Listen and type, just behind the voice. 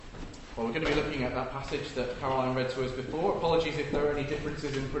Well, we're going to be looking at that passage that Caroline read to us before. Apologies if there are any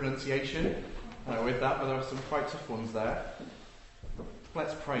differences in pronunciation with that, but there are some quite tough ones there.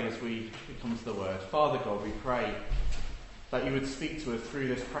 Let's pray as we come to the Word. Father God, we pray that you would speak to us through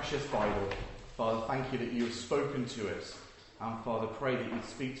this precious Bible. Father, thank you that you have spoken to us. And Father, pray that you'd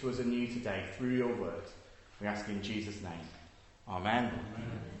speak to us anew today through your Word. We ask in Jesus' name. Amen.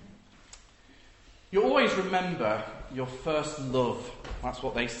 Amen. You always remember your first love. That's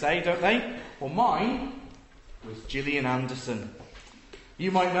what they say, don't they? Well, mine was Gillian Anderson. You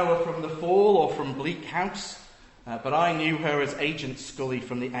might know her from The Fall or from Bleak House, but I knew her as Agent Scully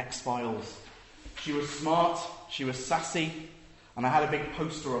from the X-Files. She was smart, she was sassy, and I had a big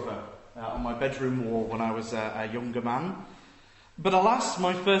poster of her on my bedroom wall when I was a younger man. But alas,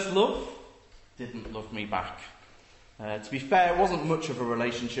 my first love didn't love me back. To be fair, it wasn't much of a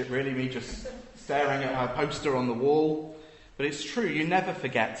relationship, really, me just staring at her poster on the wall. But it's true, you never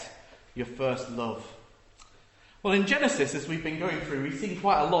forget your first love. Well, in Genesis, as we've been going through, we've seen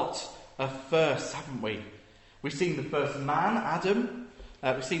quite a lot of firsts, haven't we? We've seen the first man, Adam.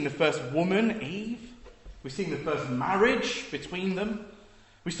 We've seen the first woman, Eve. We've seen the first marriage between them.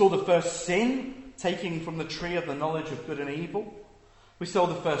 We saw the first sin, taking from the tree of the knowledge of good and evil. We saw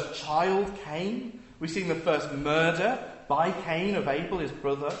the first child, Cain. We've seen the first murder by Cain of Abel, his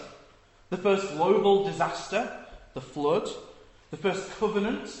brother. The first global disaster, the flood. The first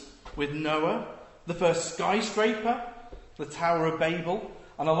covenant with Noah. The first skyscraper, the Tower of Babel.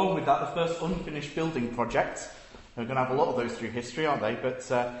 And along with that, the first unfinished building project. We're going to have a lot of those through history, aren't they?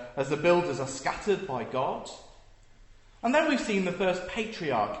 But as the builders are scattered by God. And then we've seen the first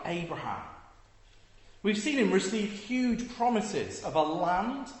patriarch, Abraham. We've seen him receive huge promises of a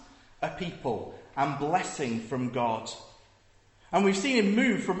land, a people, and blessing from God. And we've seen him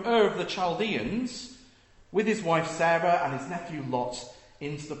move from Ur of the Chaldeans with his wife Sarah and his nephew Lot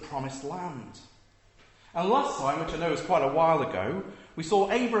into the promised land. And last time, which I know was quite a while ago, we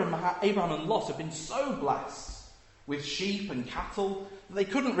saw Abraham and Lot have been so blessed with sheep and cattle that they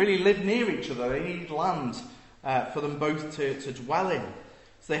couldn't really live near each other. They needed land for them both to dwell in.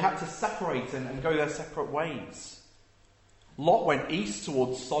 So they had to separate and go their separate ways. Lot went east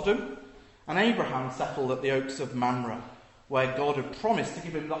towards Sodom, and Abraham settled at the Oaks of Mamre, where God had promised to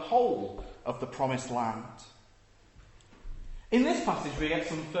give him the whole of the promised land. In this passage we get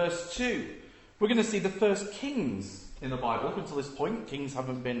some first two. We're going to see the first kings in the Bible. Up until this point, kings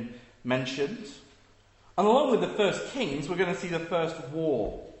haven't been mentioned. And along with the first kings, we're going to see the first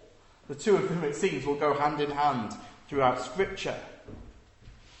war. The two of them, it seems, will go hand in hand throughout Scripture.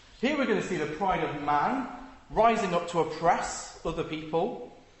 Here we're going to see the pride of man rising up to oppress other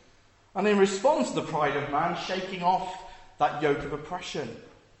people. And in response to the pride of man, shaking off that yoke of oppression.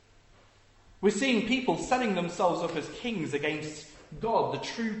 We're seeing people setting themselves up as kings against God, the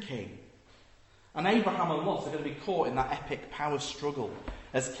true king. And Abraham and Lot are going to be caught in that epic power struggle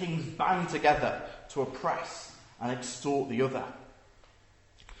as kings band together to oppress and extort the other.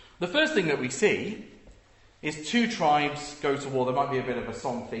 The first thing that we see is two tribes go to war. There might be a bit of a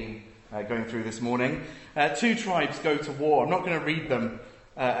song theme going through this morning. Two tribes go to war. I'm not going to read them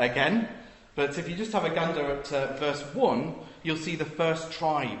again, but if you just have a gander at verse 1, you'll see the first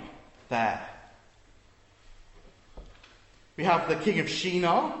tribe there. We have the king of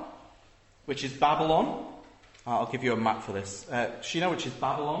Shinar, which is Babylon. I'll give you a map for this. Shinar, which is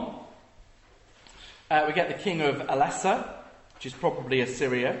Babylon. We get the king of Elasa, which is probably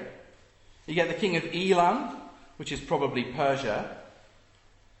Assyria. You get the king of Elam, which is probably Persia.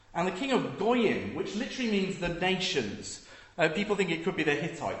 And the king of Goyim, which literally means the nations. People think it could be the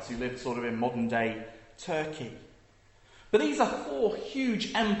Hittites who lived sort of in modern-day Turkey. But these are four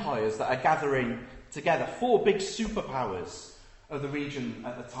huge empires that are gathering together, four big superpowers of the region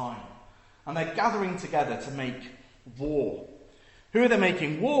at the time. And they're gathering together to make war. Who are they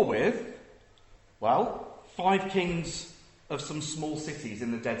making war with? Well, 5 kings of some small cities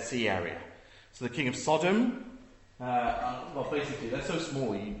in the Dead Sea area. So the king of Sodom, well, basically, they're so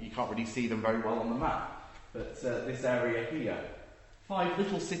small you can't really see them very well on the map. But this area here, 5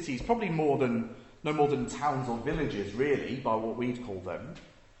 little cities, probably no more than towns or villages, really, by what we'd call them.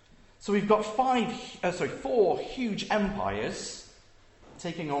 So we've got 4 huge empires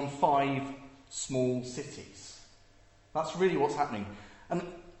taking on 5 small cities. That's really what's happening. And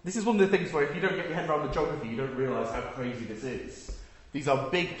this is one of the things where if you don't get your head around the geography, you don't realise how crazy this is. These are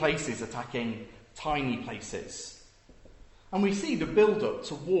big places attacking tiny places. And we see the build-up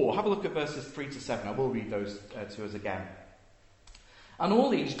to war. Have a look at verses 3 to 7. I will read those to us again. And all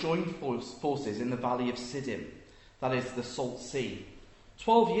these joined forces in the valley of Siddim, that is the Salt Sea.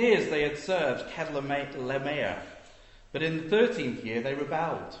 12 years they had served Kedorlaomer, but in the 13th year they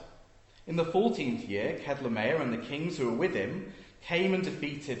rebelled. In the 14th year, Kedorlaomer and the kings who were with him came and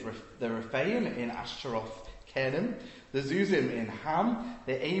defeated the Rephaim in Ashtaroth Canaan, the Zuzim in Ham,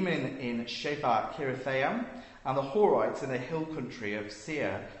 the Amin in Shepha Kirithaim, and the Horites in the hill country of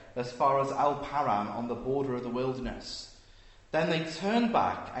Seir, as far as Al-Paran on the border of the wilderness. Then they turned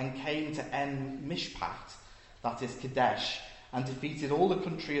back and came to En-Mishpat, that is Kadesh, and defeated all the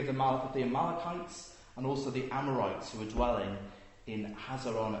country of the Amalekites and also the Amorites who were dwelling in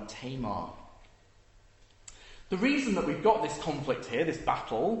Hazaron Tamar. The reason that we've got this conflict here, this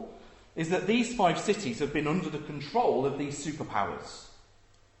battle, is that these 5 cities have been under the control of these superpowers.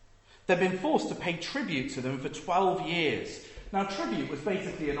 They've been forced to pay tribute to them for 12 years. Now, tribute was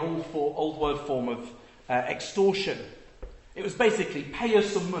basically an old word form of extortion. It was basically, pay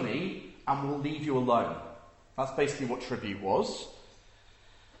us some money and we'll leave you alone. That's basically what tribute was.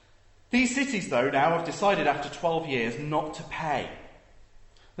 These cities, though, now have decided after 12 years not to pay.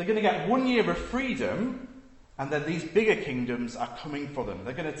 They're going to get 1 year of freedom, and then these bigger kingdoms are coming for them.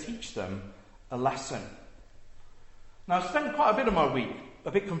 They're going to teach them a lesson. Now, I've spent quite a bit of my week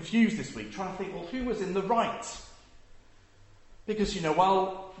a bit confused this week, trying to think, well, who was in the right? Because,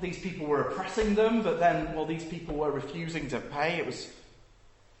 while these people were oppressing them, but then, these people were refusing to pay, and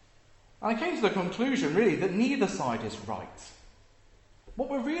I came to the conclusion, really, that neither side is right. What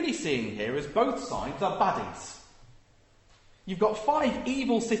we're really seeing here is both sides are baddies. You've got 5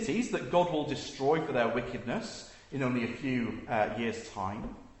 evil cities that God will destroy for their wickedness in only a few years'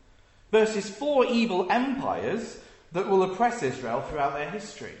 time, versus 4 evil empires that will oppress Israel throughout their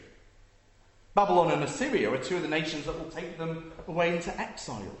history. Babylon and Assyria are 2 of the nations that will take them away into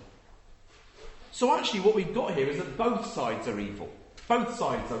exile. So actually what we've got here is that both sides are evil. Both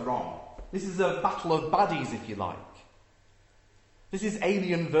sides are wrong. This is a battle of baddies, if you like. This is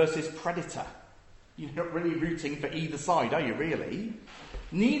Alien versus Predator. You're not really rooting for either side, are you, really?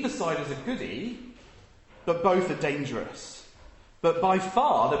 Neither side is a goodie, but both are dangerous. But by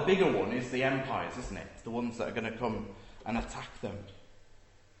far, the bigger one is the empires, isn't it? The ones that are going to come and attack them.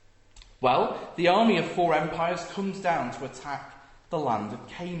 Well, the army of 4 empires comes down to attack the land of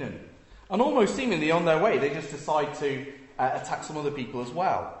Canaan. And almost seemingly on their way, they just decide to attack some other people as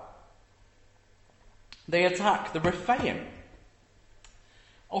well. They attack the Rephaim,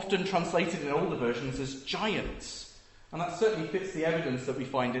 often translated in older versions as giants. And that certainly fits the evidence that we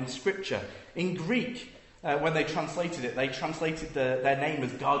find in Scripture. In Greek, when they translated it, they translated their name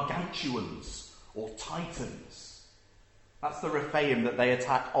as gargantuans, or titans. That's the Rephaim that they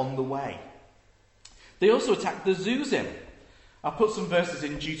attack on the way. They also attack the Zuzim. I'll put some verses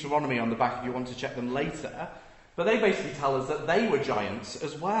in Deuteronomy on the back if you want to check them later. But they basically tell us that they were giants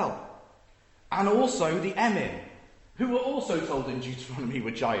as well. And also the Emim, who were also told in Deuteronomy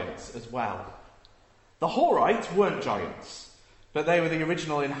were giants as well. The Horites weren't giants, but they were the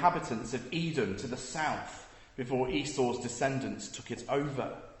original inhabitants of Edom to the south before Esau's descendants took it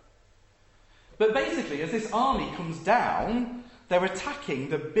over. But basically, as this army comes down, they're attacking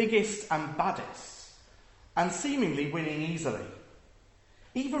the biggest and baddest, and seemingly winning easily.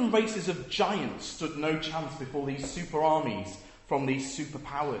 Even races of giants stood no chance before these super armies from these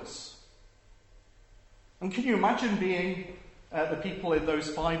superpowers. And can you imagine being the people in those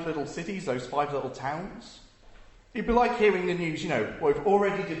 5 little cities, those 5 little towns? It'd be like hearing the news, we've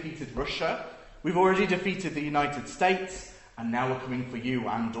already defeated Russia, we've already defeated the United States, and now we're coming for you,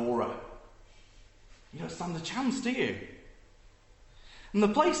 Andorra. You don't stand a chance, do you? And the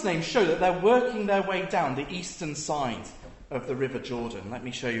place names show that they're working their way down the eastern side of the River Jordan. Let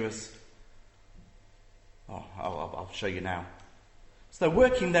me show you I'll show you now. So they're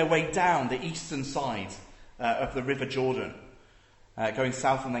working their way down the eastern side of the River Jordan, going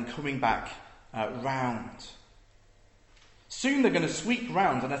south and then coming back round. Soon they're going to sweep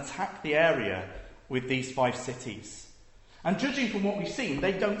round and attack the area with these 5 cities. And judging from what we've seen,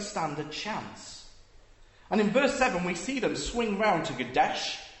 they don't stand a chance. And in verse 7, we see them swing round to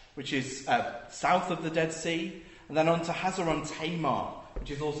Kadesh, which is south of the Dead Sea, and then on to Hazaron Tamar,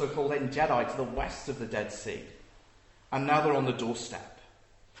 which is also called En-Gedi, to the west of the Dead Sea. And now they're on the doorstep.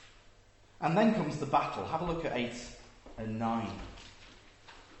 And then comes the battle. Have a look at 8 and 9.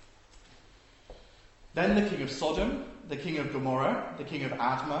 Then the king of Sodom, the king of Gomorrah, the king of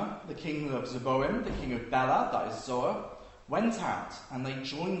Admah, the king of Zeboim, the king of Bela, that is Zoar, went out, and they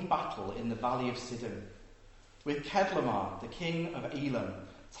joined battle in the valley of Siddim, with Kedorlaomer, the king of Elam,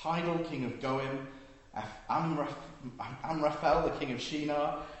 Tidal, king of Goim, Amraphel, the king of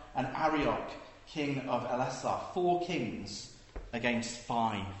Shinar, and Arioch, king of Elasar. 4 kings against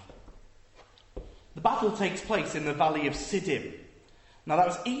 5. The battle takes place in the valley of Siddim. Now that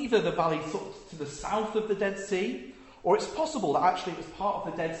was either the valley to the south of the Dead Sea, Or it's possible that actually it was part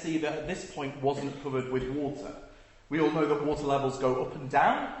of the Dead Sea that at this point wasn't covered with water. We all know that water levels go up and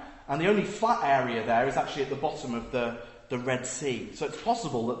down, and the only flat area there is actually at the bottom of the Red Sea. So it's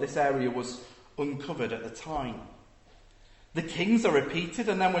possible that this area was uncovered at the time. The kings are repeated,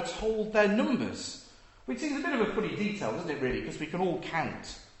 and then we're told their numbers, which seems a bit of a funny detail, doesn't it, really, because we can all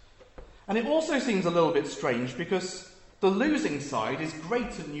count. And it also seems a little bit strange because the losing side is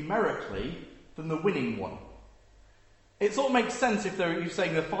greater numerically than the winning one. It sort of makes sense if you're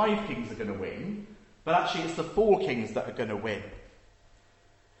saying the 5 kings are going to win, but actually it's the 4 kings that are going to win.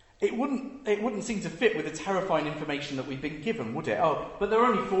 It wouldn't seem to fit with the terrifying information that we've been given, would it? Oh, but there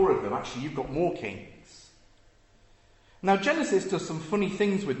are only 4 of them. Actually, you've got more kings. Now, Genesis does some funny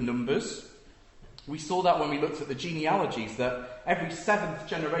things with numbers. We saw that when we looked at the genealogies, that every 7th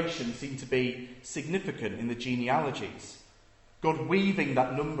generation seemed to be significant in the genealogies. God weaving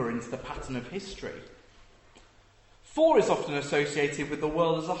that number into the pattern of history. 4 is often associated with the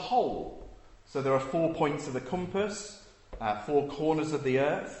world as a whole. So there are 4 points of the compass, 4 corners of the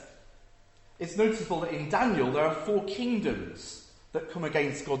earth. It's noticeable that in Daniel there are 4 kingdoms that come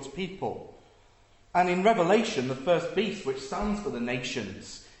against God's people. And in Revelation, the first beast, which stands for the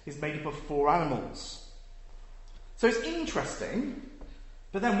nations, is made up of 4 animals. So it's interesting,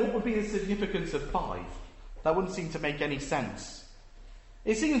 but then what would be the significance of 5? That wouldn't seem to make any sense.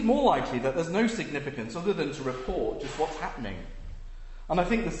 It seems more likely that there's no significance other than to report just what's happening. And I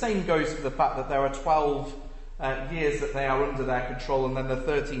think the same goes for the fact that there are 12 years that they are under their control, and then the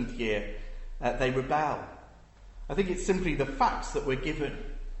 13th year they rebel. I think it's simply the facts that we're given.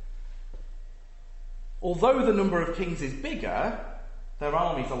 Although the number of kings is bigger, their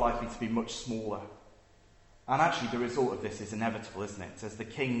armies are likely to be much smaller. And actually the result of this is inevitable, isn't it? As the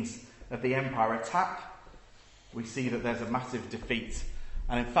kings of the empire attack, we see that there's a massive defeat.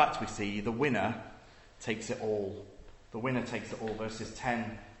 And in fact we see the winner takes it all. The winner takes it all, verses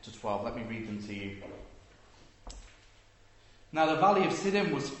 10 to 12. Let me read them to you. Now the valley of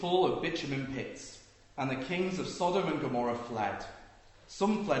Siddim was full of bitumen pits, and the kings of Sodom and Gomorrah fled.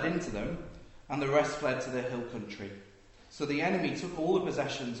 Some fled into them, and the rest fled to the hill country. So the enemy took all the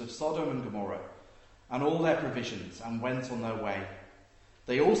possessions of Sodom and Gomorrah, and all their provisions, and went on their way.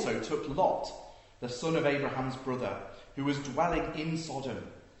 They also took Lot, the son of Abraham's brother, who was dwelling in Sodom,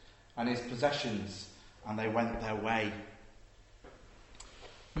 and his possessions, and they went their way.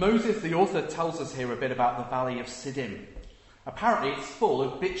 Moses, the author, tells us here a bit about the valley of Siddim. Apparently it's full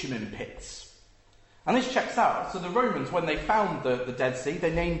of bitumen pits. And this checks out. So the Romans, when they found the Dead Sea,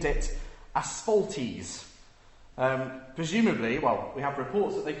 they named it Asphaltes. Presumably, we have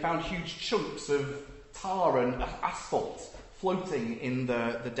reports that they found huge chunks of tar and asphalt floating in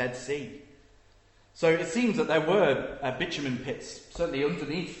the Dead Sea. So it seems that there were bitumen pits, certainly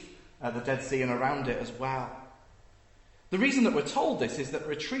underneath the Dead Sea and around it as well. The reason that we're told this is that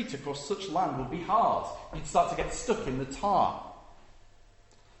retreat across such land would be hard. You'd start to get stuck in the tar.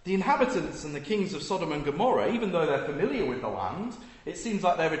 The inhabitants and the kings of Sodom and Gomorrah, even though they're familiar with the land, it seems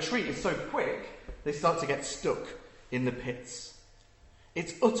like their retreat is so quick, they start to get stuck in the pits.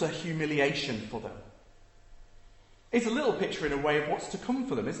 It's utter humiliation for them. It's a little picture in a way of what's to come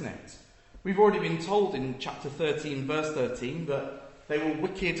for them, isn't it? We've already been told in chapter 13, verse 13, that they were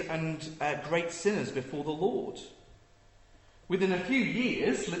wicked and great sinners before the Lord. Within a few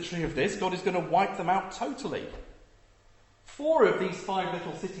years, literally of this, God is going to wipe them out totally. 4 of these 5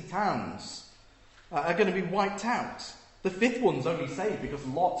 little city towns are going to be wiped out. The 5th one's only saved because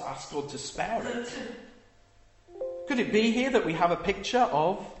Lot asked God to spare it. Could it be here that we have a picture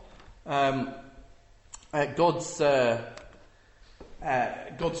of God's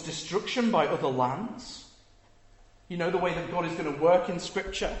destruction by other lands? You know, the way that God is going to work in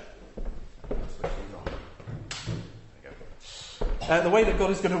Scripture. The way that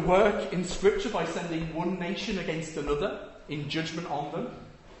God is going to work in Scripture by sending one nation against another in judgment on them.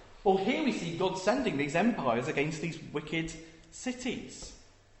 Well, here we see God sending these empires against these wicked cities.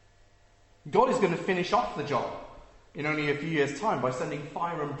 God is going to finish off the job in only a few years' time by sending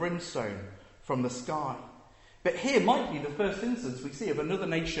fire and brimstone from the sky. But here might be the first instance we see of another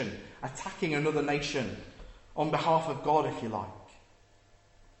nation attacking another nation on behalf of God, if you like.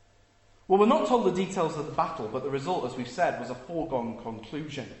 Well, we're not told the details of the battle, but the result, as we've said, was a foregone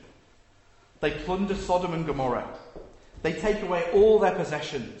conclusion. They plunder Sodom and Gomorrah. They take away all their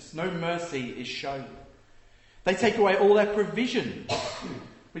possessions. No mercy is shown. They take away all their provisions,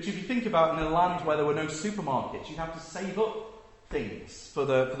 which if you think about in a land where there were no supermarkets, you'd have to save up things for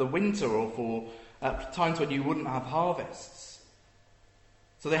the winter or for times when you wouldn't have harvests.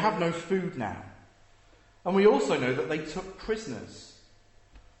 So they have no food now. And we also know that they took prisoners,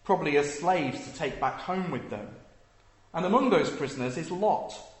 probably as slaves to take back home with them, And among those prisoners is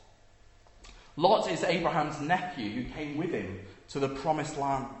Lot. Lot is Abraham's nephew who came with him to the promised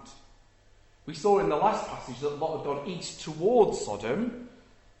land. We saw in the last passage that Lot had gone east towards Sodom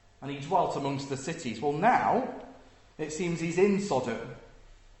and he dwelt amongst the cities. Well, now it seems he's in Sodom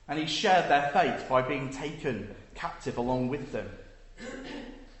and he shared their fate by being taken captive along with them.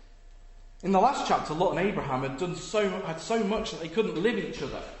 In the last chapter, Lot and Abraham had so much that they couldn't live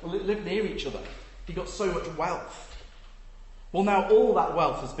near each other. He got so much wealth. Well, now all that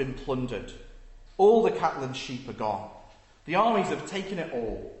wealth has been plundered. All the cattle and sheep are gone. The armies have taken it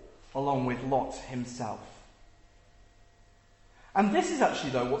all, along with Lot himself. And this is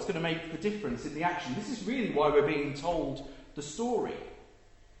actually, though, what's going to make the difference in the action. This is really why we're being told the story.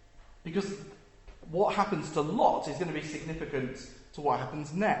 Because what happens to Lot is going to be significant to what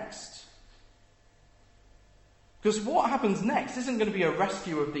happens next. Because what happens next isn't going to be a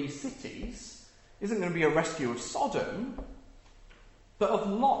rescue of these cities, isn't going to be a rescue of Sodom, but of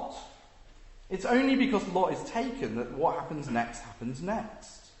Lot. It's only because Lot is taken that what happens next.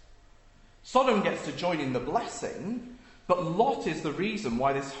 Sodom gets to join in the blessing, but Lot is the reason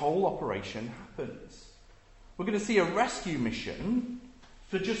why this whole operation happens. We're going to see a rescue mission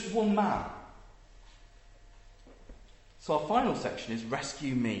for just one man. So our final section is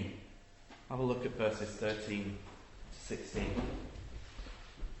Rescue Me. Have a look at verses 13 to 16.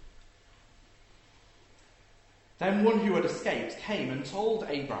 Then one who had escaped came and told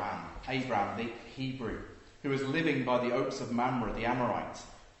Abraham the Hebrew, who was living by the oaks of Mamre the Amorite,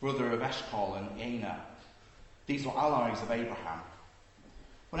 brother of Eshcol and Aner. These were allies of Abraham.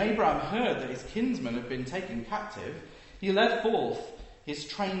 When Abraham heard that his kinsmen had been taken captive, he led forth his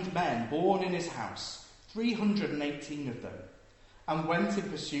trained men born in his house, 318 of them, and went in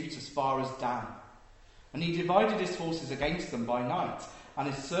pursuit as far as Dan. And he divided his forces against them by night,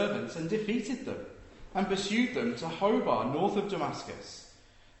 and his servants, and defeated them, and pursued them to Hobah, north of Damascus.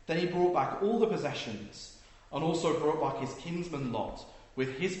 Then he brought back all the possessions, and also brought back his kinsman Lot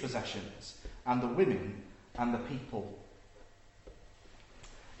with his possessions, and the women and the people.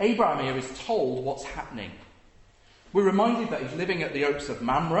 Abraham here is told what's happening. We're reminded that he's living at the oaks of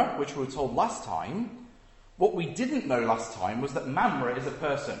Mamre, which we were told last time. What we didn't know last time was that Mamre is a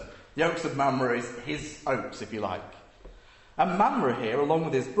person. The oaks of Mamre is his oaks, if you like. And Mamre here, along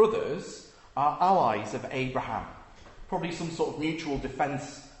with his brothers, are allies of Abraham. Probably some sort of mutual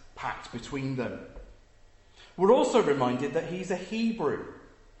defence pact between them. We're also reminded that he's a Hebrew,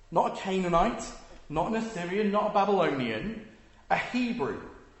 not a Canaanite, not an Assyrian, not a Babylonian, a Hebrew,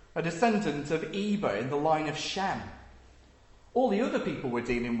 a descendant of Eber in the line of Shem. All the other people we're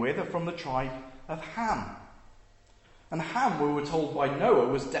dealing with are from the tribe of Ham. And Ham, we were told by Noah,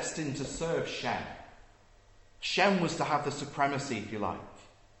 was destined to serve Shem. Shem was to have the supremacy, if you like.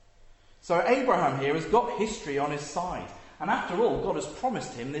 So Abraham here has got history on his side. And after all, God has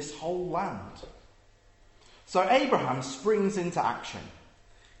promised him this whole land. So Abraham springs into action.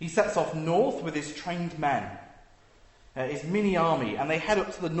 He sets off north with his trained men, his mini army, and they head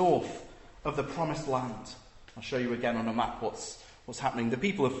up to the north of the promised land. I'll show you again on a map what's happening. The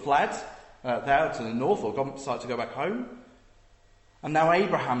people have fled there to the north, or started to go back home. And now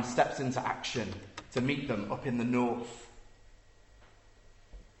Abraham steps into action to meet them up in the north.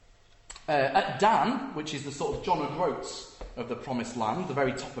 At Dan, which is the sort of John O'Groats of the promised land, the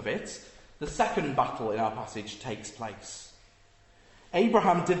very top of it, the second battle in our passage takes place.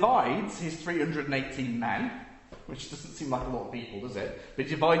 Abraham divides his 318 men, which doesn't seem like a lot of people, does it? But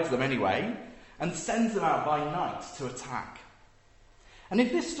he divides them anyway, and sends them out by night to attack. And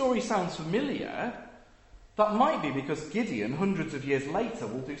if this story sounds familiar, that might be because Gideon, hundreds of years later,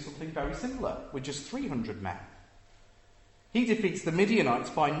 will do something very similar with just 300 men. He defeats the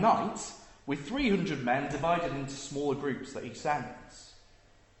Midianites by night with 300 men divided into smaller groups that he sends.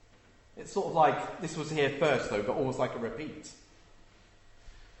 It's sort of like, this was here first though, but almost like a repeat.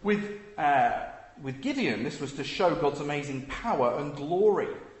 With Gideon, this was to show God's amazing power and glory.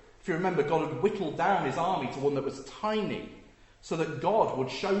 If you remember, God had whittled down his army to one that was tiny, so that God would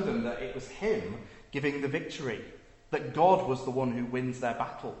show them that it was him giving the victory, that God was the one who wins their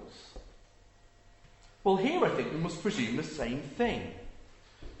battles. Well, here I think we must presume the same thing.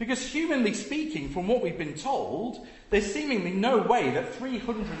 Because humanly speaking, from what we've been told, there's seemingly no way that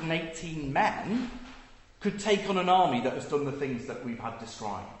 318 men could take on an army that has done the things that we've had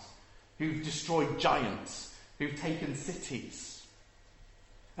described, who've destroyed giants, who've taken cities.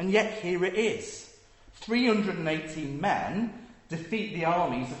 And yet here it is. 318 men defeat the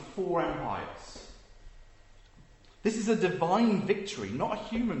armies of 4 empires. This is a divine victory, not a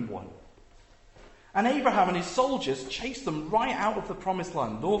human one. And Abraham and his soldiers chased them right out of the promised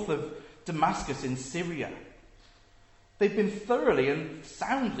land, north of Damascus in Syria. They've been thoroughly and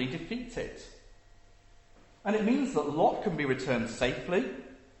soundly defeated. And it means that Lot can be returned safely.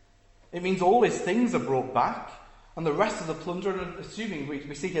 It means all his things are brought back, and the rest of the plunder, and assuming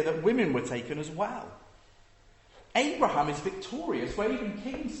we see here that women were taken as well. Abraham is victorious where even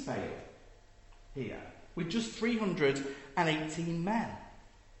kings fail here, with just 318 men.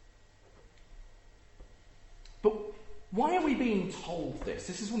 But why are we being told this?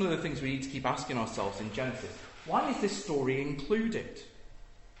 This is one of the things we need to keep asking ourselves in Genesis. Why is this story included?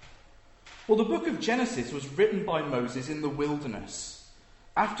 Well, the book of Genesis was written by Moses in the wilderness,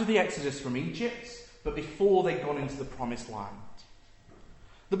 after the exodus from Egypt, but before they'd gone into the promised land.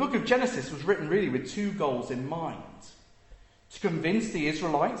 The book of Genesis was written really with two goals in mind: to convince the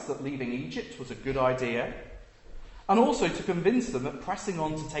Israelites that leaving Egypt was a good idea, and also to convince them that pressing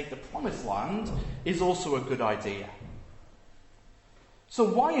on to take the promised land is also a good idea. So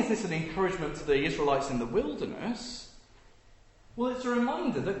why is this an encouragement to the Israelites in the wilderness? Well, it's a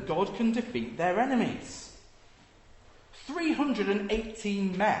reminder that God can defeat their enemies.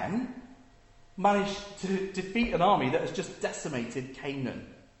 318 men managed to defeat an army that has just decimated Canaan.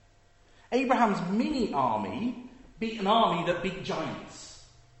 Abraham's mini army beat an army that beat giants.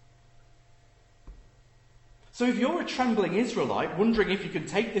 So if you're a trembling Israelite wondering if you can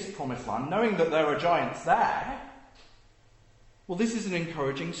take this promised land, knowing that there are giants there, well, this is an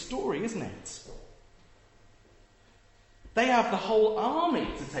encouraging story, isn't it? They have the whole army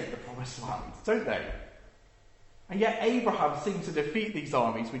to take the promised land, don't they? And yet Abraham seemed to defeat these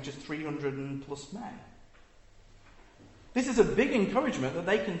armies with just 300 and plus men. This is a big encouragement that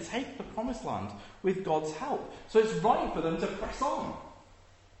they can take the promised land with God's help. So it's right for them to press on.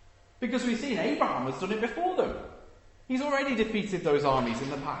 Because we've seen Abraham has done it before them. He's already defeated those armies in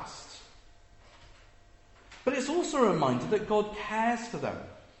the past. But it's also a reminder that God cares for them.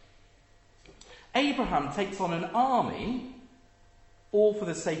 Abraham takes on an army all for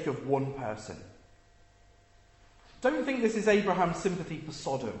the sake of one person. Don't think this is Abraham's sympathy for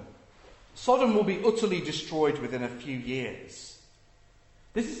Sodom. Sodom will be utterly destroyed within a few years.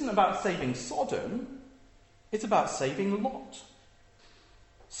 This isn't about saving Sodom, it's about saving Lot.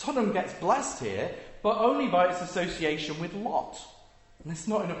 Sodom gets blessed here, but only by its association with Lot. And it's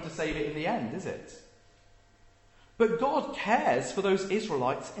not enough to save it in the end, is it? But God cares for those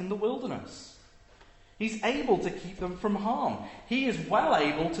Israelites in the wilderness. He's able to keep them from harm. He is well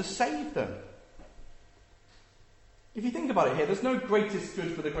able to save them. If you think about it here, there's no greatest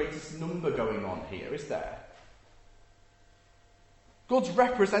good for the greatest number going on here, is there? God's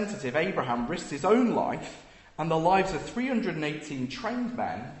representative, Abraham, risked his own life and the lives of 318 trained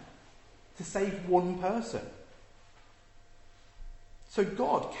men to save one person. So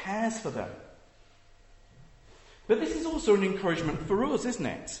God cares for them. But this is also an encouragement for us, isn't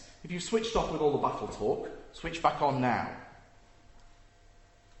it? If you've switched off with all the battle talk, switch back on now.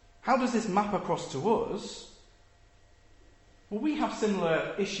 How does this map across to us? Well, we have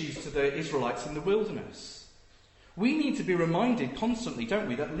similar issues to the Israelites in the wilderness. We need to be reminded constantly, don't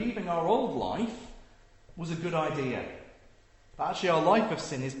we, that leaving our old life was a good idea. That actually our life of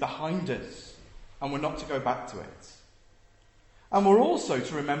sin is behind us, and we're not to go back to it. And we're also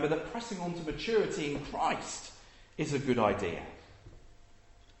to remember that pressing on to maturity in Christ is a good idea.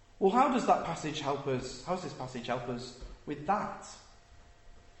 Well, how does that passage help us? How does this passage help us with that?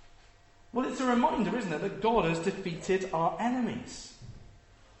 Well, it's a reminder, isn't it, that God has defeated our enemies.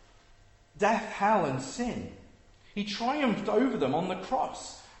 Death, hell, and sin. He triumphed over them on the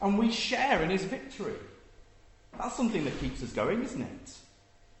cross, and we share in his victory. That's something that keeps us going, isn't it?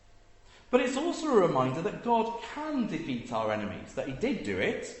 But it's also a reminder that God can defeat our enemies, that he did do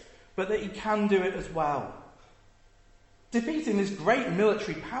it, but that he can do it as well. Defeating this great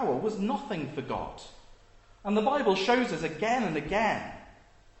military power was nothing for God. And the Bible shows us again and again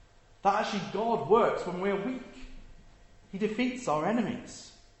that actually God works when we're weak. He defeats our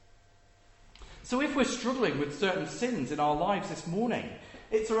enemies. So if we're struggling with certain sins in our lives this morning,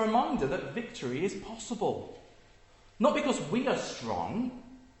 it's a reminder that victory is possible. Not because we are strong,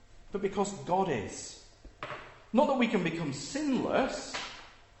 but because God is. Not that we can become sinless,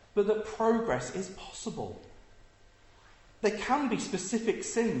 but that progress is possible. There can be specific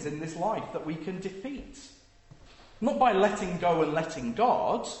sins in this life that we can defeat. Not by letting go and letting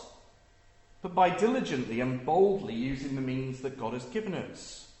God, but by diligently and boldly using the means that God has given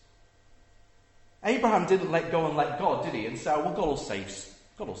us. Abraham didn't let go and let God, did he? And say, well, God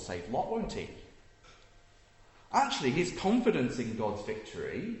will save Lot, won't he? Actually, his confidence in God's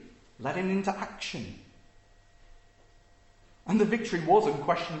victory led him into action. And the victory was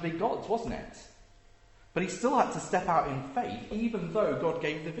unquestionably God's, wasn't it? But he still had to step out in faith, even though God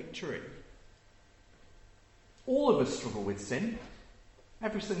gave the victory. All of us struggle with sin.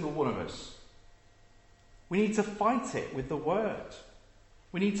 Every single one of us. We need to fight it with the word.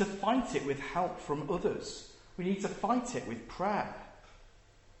 We need to fight it with help from others. We need to fight it with prayer.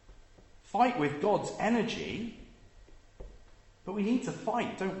 Fight with God's energy. But we need to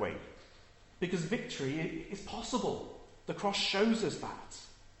fight, don't we? Because victory is possible. The cross shows us that.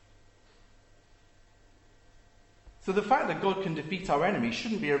 So the fact that God can defeat our enemies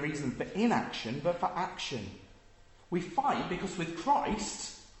shouldn't be a reason for inaction, but for action. We fight because with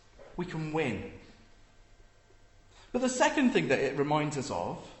Christ, we can win. But the second thing that it reminds us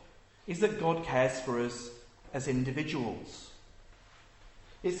of is that God cares for us as individuals.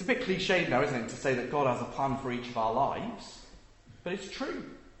 It's a bit cliched now, isn't it, to say that God has a plan for each of our lives, but it's true.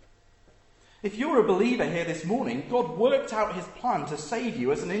 If you're a believer here this morning, God worked out his plan to save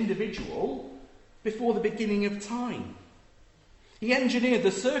you as an individual before the beginning of time. He engineered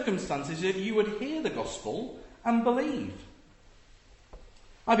the circumstances that you would hear the gospel and believe.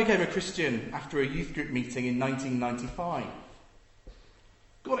 I became a Christian after a youth group meeting in 1995.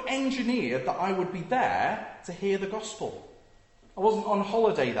 God engineered that I would be there to hear the gospel. I wasn't on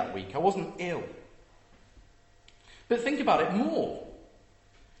holiday that week. I wasn't ill. But think about it more.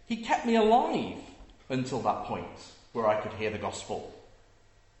 He kept me alive until that point where I could hear the gospel.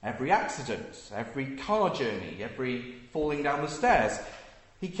 Every accident, every car journey, every falling down the stairs.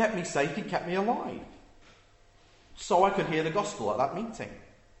 He kept me safe, he kept me alive. So I could hear the gospel at that meeting.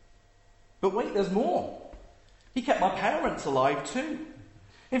 But wait, there's more. He kept my parents alive too.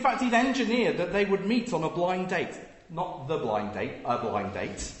 In fact, he'd engineered that they would meet on a blind date. Not the blind date, a blind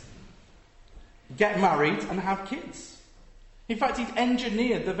date. Get married and have kids. In fact, he'd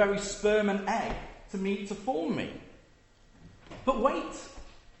engineered the very sperm and egg to meet to form me. But wait.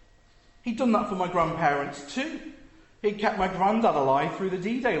 He'd done that for my grandparents too. He'd kept my granddad alive through the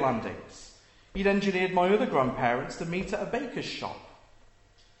D-Day landings. He'd engineered my other grandparents to meet at a baker's shop.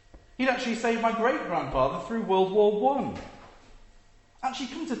 He'd actually saved my great-grandfather through World War I. Actually,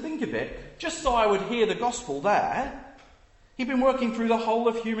 come to think of it, just so I would hear the gospel there, he'd been working through the whole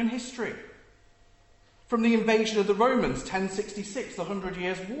of human history. From the invasion of the Romans, 1066, the 100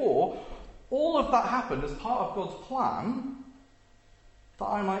 Years' War, all of that happened as part of God's plan that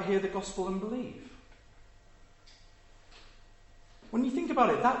I might hear the gospel and believe. When you think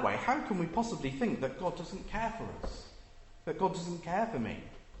about it that way, how can we possibly think that God doesn't care for us? That God doesn't care for me?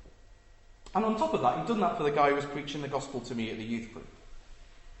 And on top of that, he'd done that for the guy who was preaching the gospel to me at the youth group.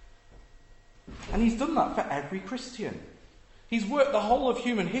 And he's done that for every Christian. He's worked the whole of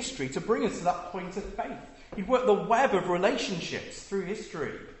human history to bring us to that point of faith. He's worked the web of relationships through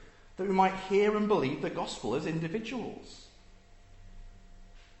history that we might hear and believe the gospel as individuals.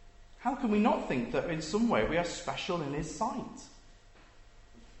 How can we not think that in some way we are special in his sight?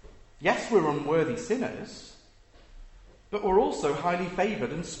 Yes, we're unworthy sinners, but we're also highly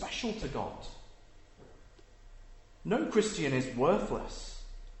favoured and special to God. No Christian is worthless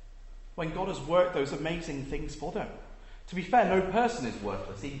when God has worked those amazing things for them. To be fair, no person is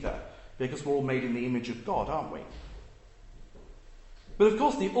worthless either, because we're all made in the image of God, aren't we? But of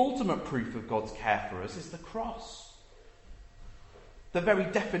course, the ultimate proof of God's care for us is the cross. The very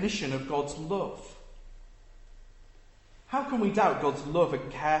definition of God's love. How can we doubt God's love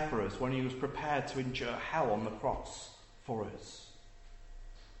and care for us when he was prepared to endure hell on the cross for us?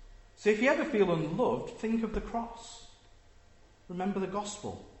 So if you ever feel unloved, think of the cross. Remember the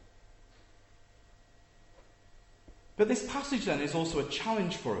gospel. But this passage then is also a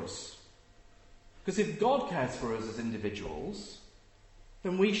challenge for us. Because if God cares for us as individuals,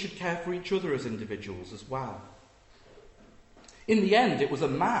 then we should care for each other as individuals as well. In the end, it was a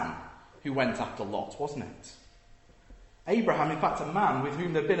man who went after Lot, wasn't it? Abraham, in fact, a man with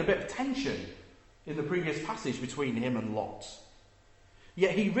whom there'd been a bit of tension in the previous passage between him and Lot.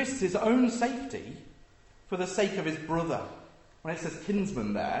 Yet he risks his own safety for the sake of his brother. When it says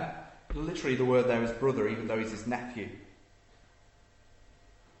kinsman there, literally the word there is brother, even though he's his nephew.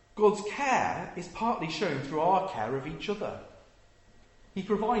 God's care is partly shown through our care of each other. He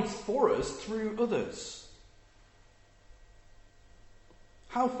provides for us through others.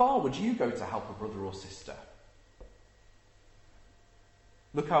 How far would you go to help a brother or sister?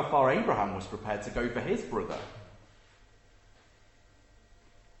 Look how far Abraham was prepared to go for his brother.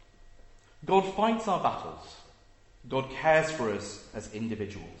 God fights our battles. God cares for us as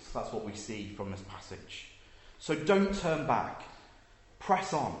individuals. That's what we see from this passage. So don't turn back.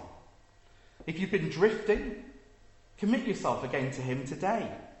 Press on. If you've been drifting, commit yourself again to him today.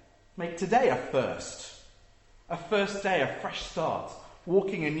 Make today a first day, a fresh start,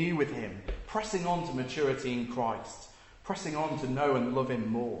 walking anew with him, pressing on to maturity in Christ, pressing on to know and love him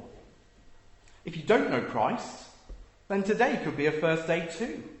more. If you don't know Christ, then today could be a first day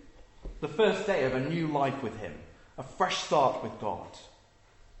too. The first day of a new life with him, a fresh start with God.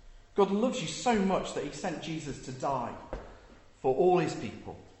 God loves you so much that he sent Jesus to die for all his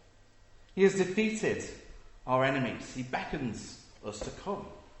people. He has defeated our enemies. He beckons us to come.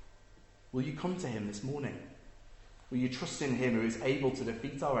 Will you come to him this morning? Will you trust in him who is able to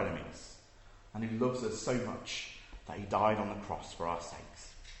defeat our enemies and who loves us so much that he died on the cross for our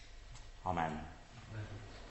sakes? Amen.